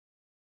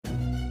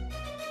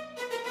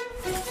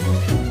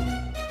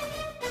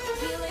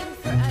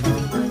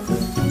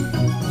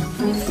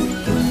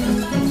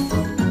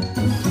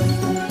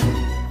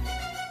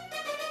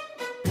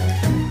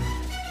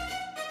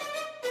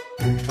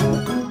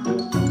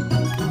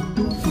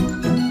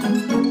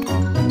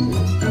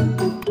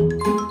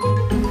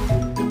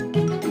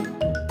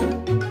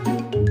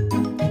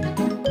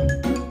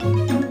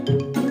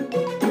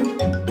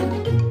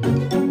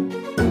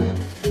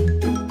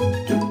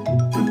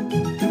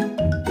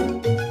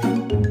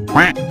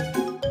Nice.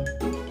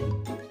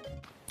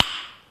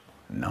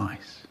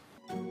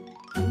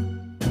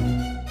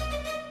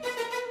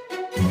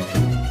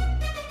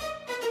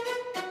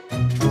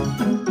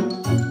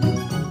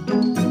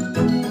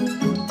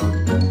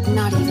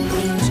 Not even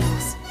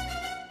angels.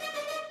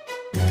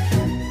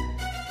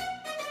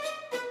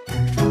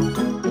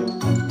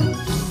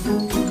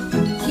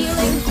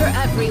 Healing for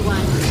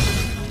everyone.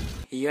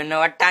 You know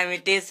what time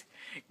it is?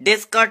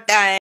 Disco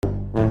time!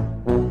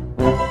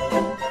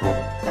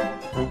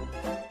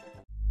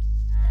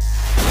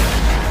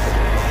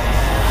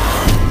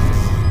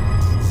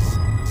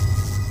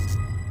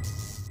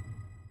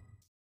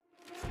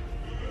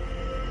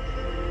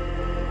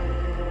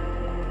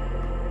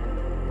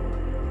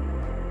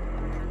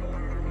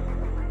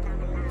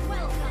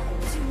 Welcome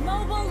to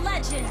Mobile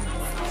Legends!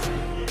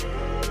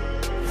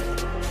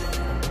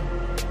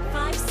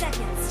 5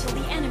 seconds till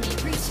the enemy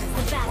reaches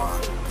the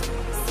battlefield.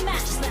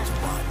 Smash them!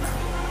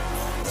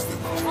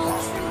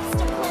 All troops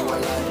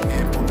deployed!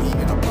 And put me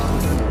in a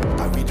box.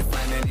 I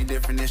redefine any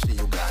definition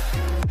you got.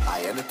 I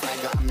am the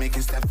tiger, I'm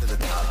making steps to the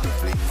top. The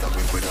flames up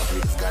with up,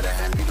 you just gotta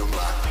hand me the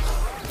rock.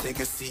 Take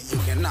a seat, you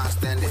cannot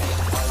stand it.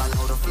 All I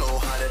know the flow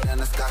harder than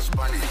a Scotch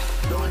bunny.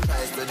 Don't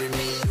try study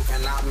me, you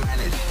cannot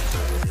manage.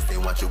 This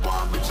ain't what you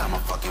want, bitch, I'm a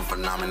fucking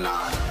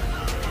phenomenon.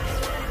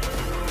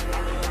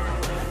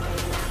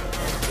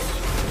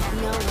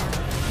 No one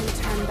can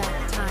turn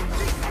back time.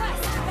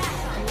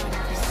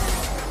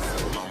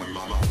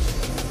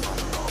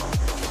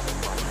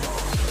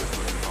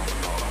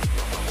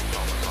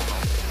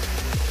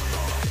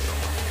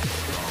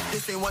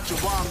 This ain't what you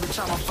want, bitch,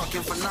 I'm a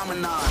fucking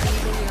phenomenon.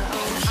 Even your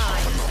own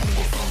eyes can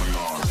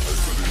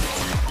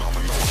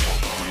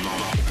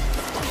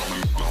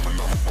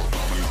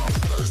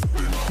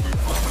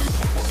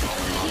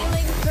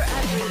healing for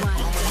everyone.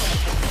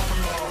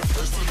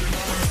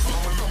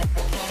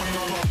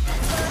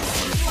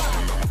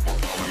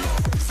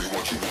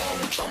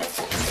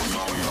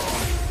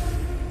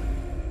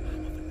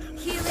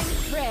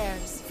 Healing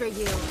prayers for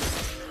you.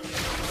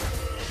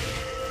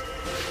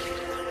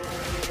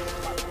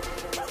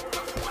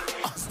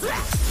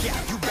 Yeah,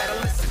 you better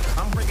listen.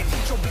 I'm bringing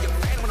heat, you'll be a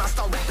fan when I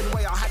start rapping.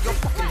 Way I'll have your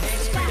fucking head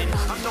spinning.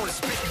 I'm known as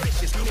spit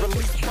vicious.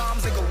 Release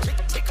bombs and go tick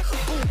tick.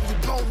 Boom, you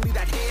blow me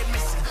that head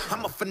missing.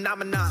 I'm a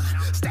phenomenon.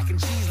 Stacking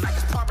cheese like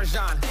it's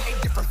Parmesan.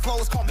 8 different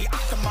flows, call me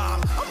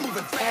Octomom. I'm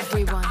moving fast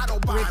Everyone like an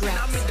Autobahn. And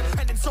I'm regrets.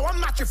 independent, so I'm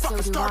not your fucking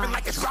do starving I.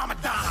 like it's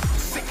Ramadan.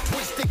 Sick,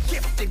 twisted,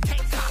 gifted,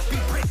 can't copy,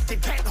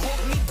 printed, can't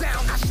hold me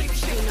down. I shape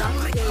shift, Do I'm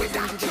not liquid. gaze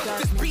I into the kill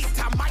this darkness. beast,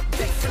 I might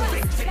get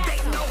convicted.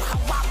 They know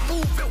how I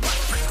move, it was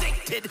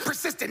predicted.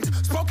 Persistent,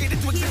 spoken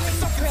into existence,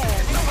 so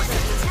consistent. No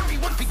assistance, hear me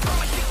once become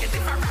addicted.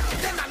 If I rap it,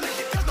 then I live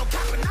it. There's no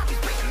cap and I'll be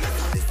speaking this.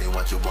 This ain't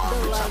what you want,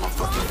 bitch, I'm a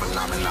fucking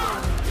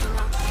phenomenon.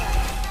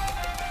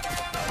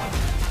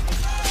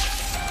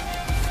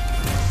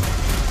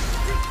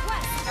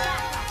 Request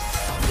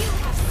backup! You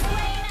have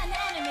slain an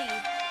enemy!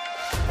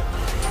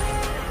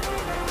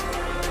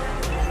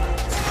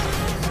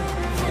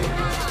 An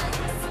ally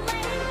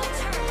slain the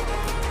turret!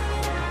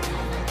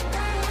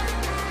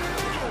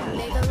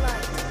 May the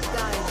light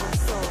guide your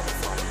souls.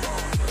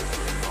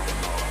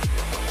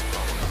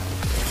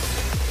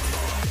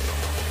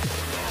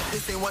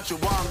 This ain't what you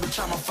want, bitch,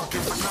 I'm a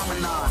fucking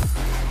phenomenon.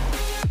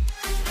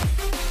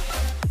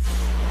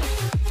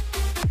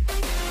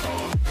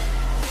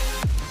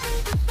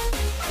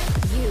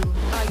 You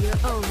are your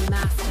own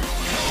master.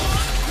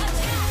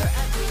 For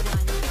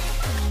everyone.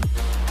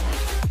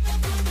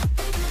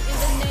 In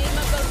the name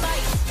of the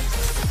light.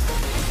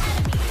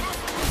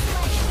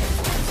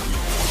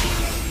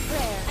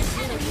 Prayer.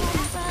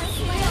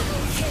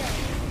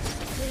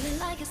 Feeling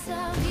like it's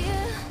out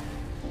here,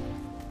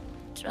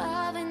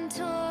 driving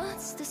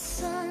towards the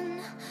sun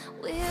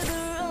with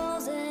a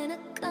rose and a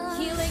gun.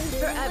 Healing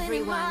for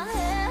everyone.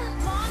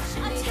 Launch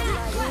May the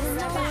attack! light Request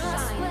never backup!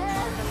 shine on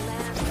the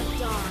land of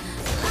dawn.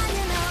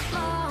 Lying up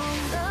on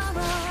the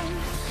run,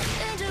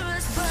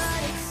 dangerous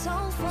but it's so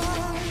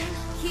fun.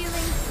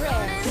 Healing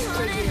prayers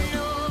for you.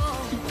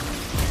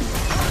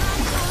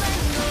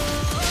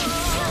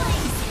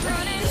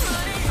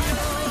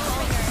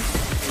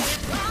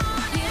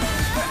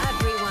 Healing for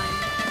everyone.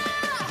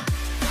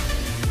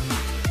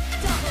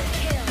 Double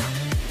kill!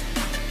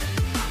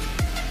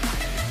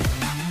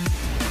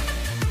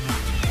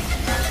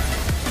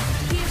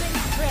 Healing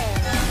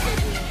prayers for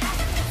you.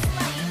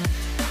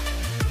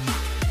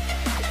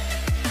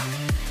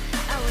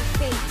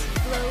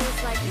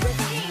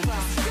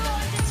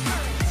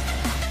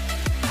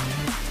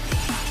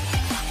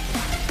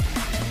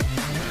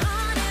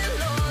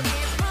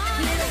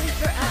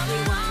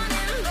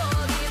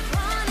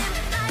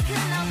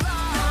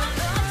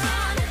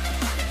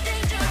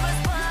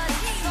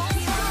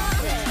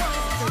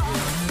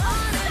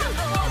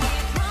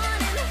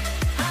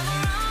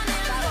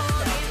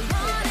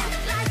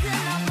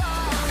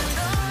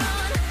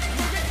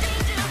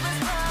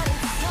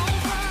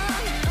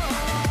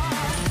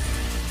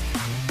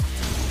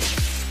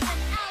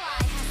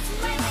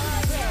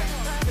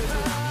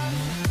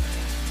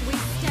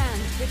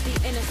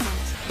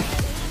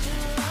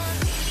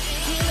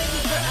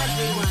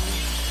 everyone.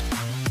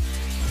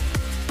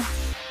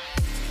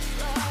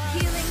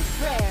 Healing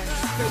prayers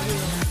for you.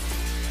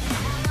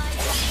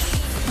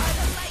 Are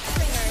the light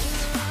bringers.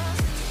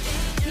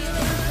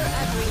 Healing for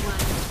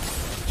everyone.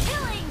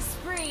 Killing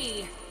spree.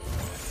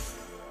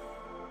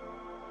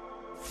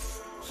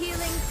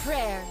 Healing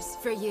prayers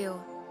for you.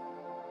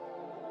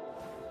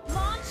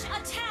 Launch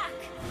attack.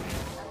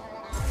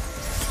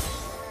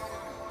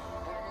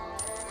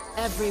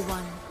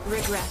 Everyone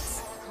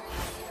regrets.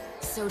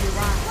 So do I.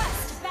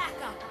 Request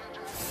backup.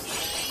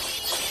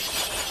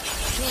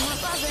 Came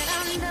up off it,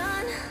 I'm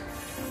done.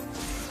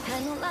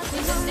 Had no luck In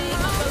with the no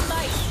name of the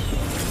light.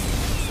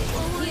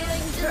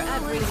 Healing for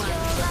everyone.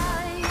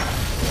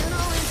 You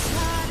know it's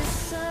hard to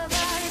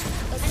survive,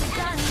 but you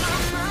got my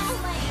mouth.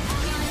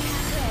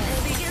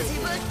 Baby guilty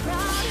but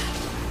proud.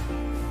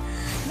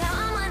 Now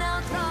I'm an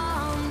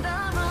outlaw on the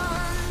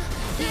run.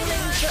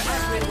 Healing for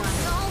everyone.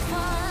 So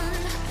fun.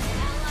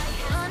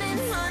 Running,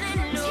 running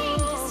Team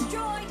low.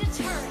 destroyed a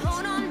turret.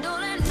 Hold on,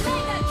 don't let go.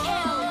 Mega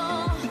kill.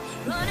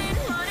 Running,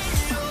 running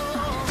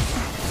low.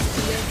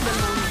 Live the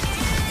moment.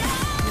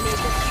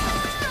 Make it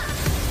count.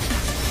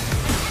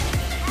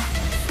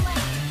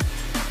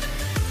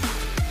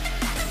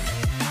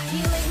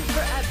 Healing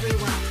for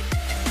everyone.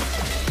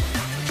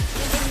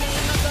 In the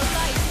name of the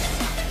light.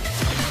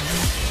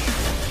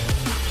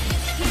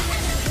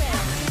 Healing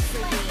prayers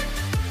for you.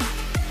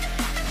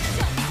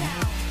 Shut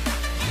down.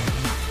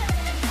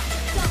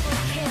 Double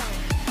kill.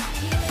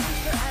 Healing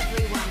for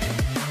everyone.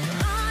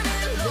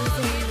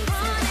 Losing makes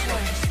me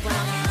flesh when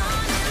I'm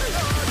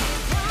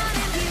high.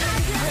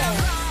 Healing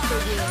prayers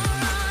for you.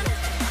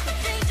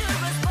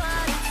 Dangerous,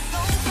 but it's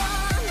so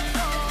fun.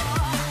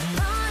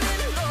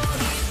 Running low,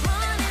 keep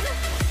running.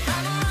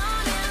 I'm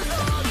running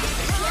low,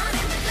 keep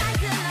running.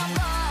 Like an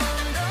outlaw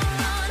on the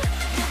run.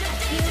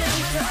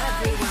 Healing for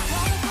everyone.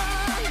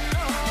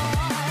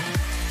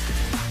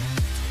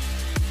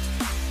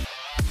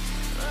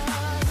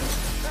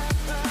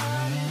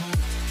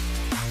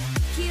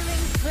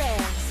 Healing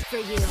prayers for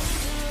you.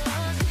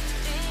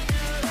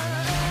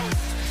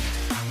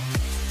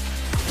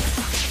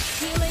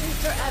 Healing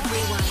for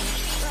everyone.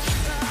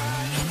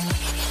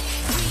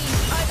 We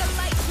are the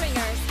light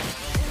bringers.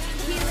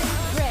 Healing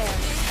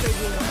prayers for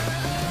you.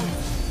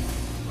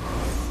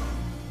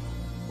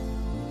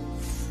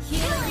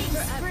 Healing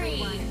for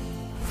everyone.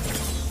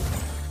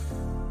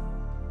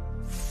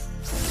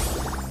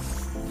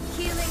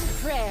 Healing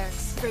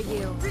prayers for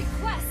you.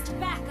 Request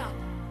backup.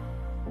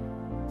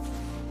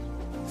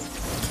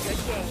 Good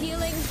game.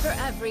 Healing for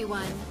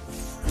everyone.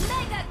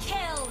 Mega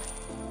kill.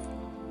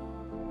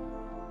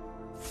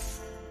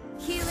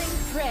 Healing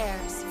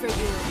prayers for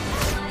you.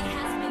 Ally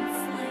has been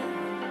slain.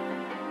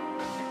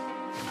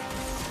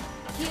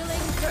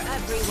 Healing for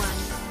everyone.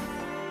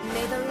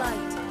 May the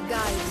light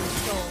guide your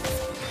soul.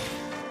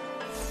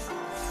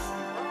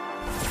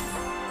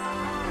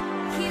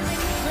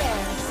 Healing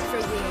prayers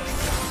for you.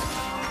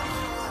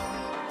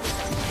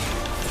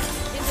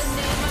 In the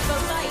name of the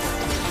light.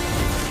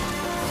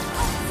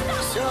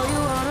 So you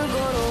wanna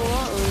go to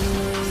war with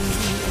me?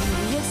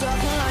 You're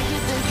talking like you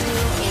think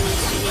you're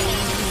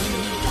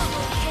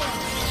Double kill.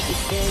 You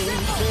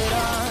think that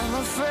I'm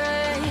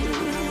afraid,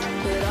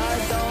 but I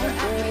don't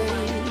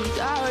break.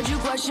 I heard you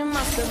question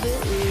my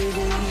stability.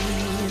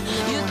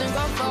 You think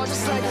I'll fall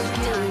just like a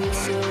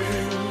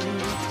guillotine,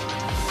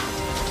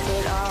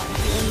 but I'm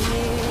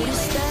here to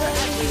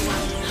stay.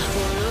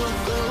 Won't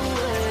look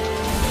away.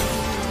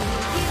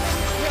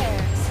 Healing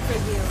prayers for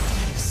you.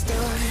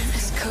 Storm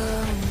is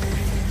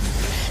coming,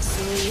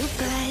 so you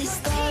guys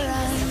start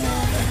running.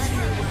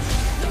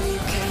 No, you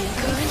can't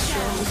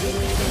control it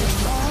in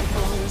my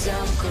bones.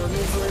 I'm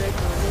coming for it,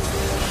 coming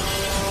for it.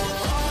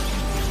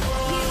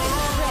 Healing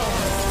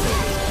prayers for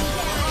you.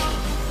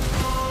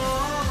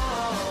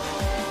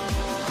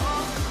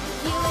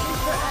 Healing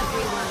for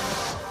everyone.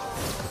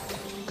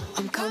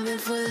 I'm coming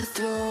for the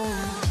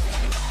throne.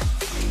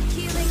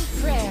 Healing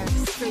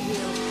prayers for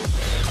you.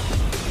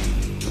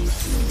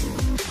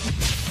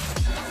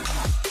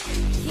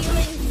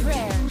 Healing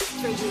prayers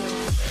for you.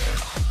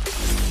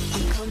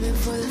 I'm coming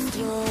for the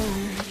throne.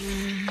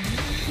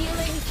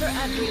 Healing for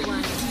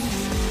everyone.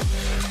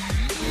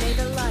 May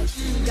the light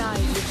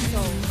guide your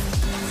soul.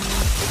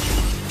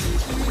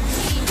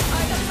 We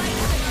are the light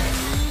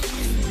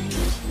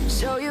bringers.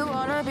 So you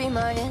wanna be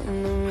my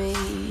enemy?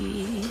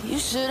 You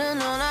should've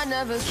known I'd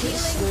never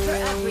kiss Healing the for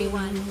rain.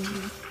 everyone.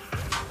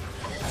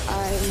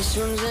 Ice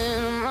runs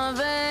in my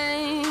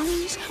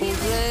veins. Won't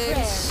play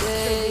it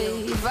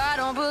safe. I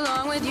don't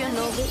belong with your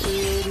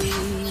nobility.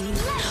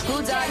 Who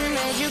died and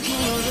made you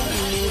king of the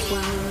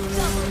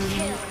Double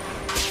kill.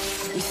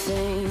 You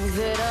think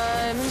that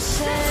I'm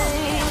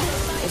insane?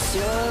 It's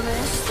your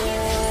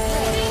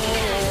mistake.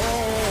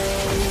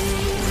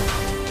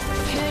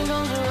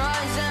 Kingdoms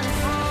rise and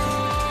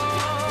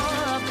fall.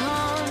 I've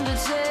come to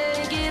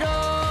take it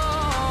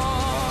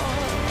all.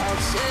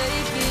 I'll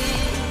take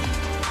it.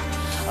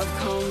 I've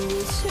come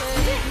to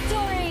take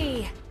Victory.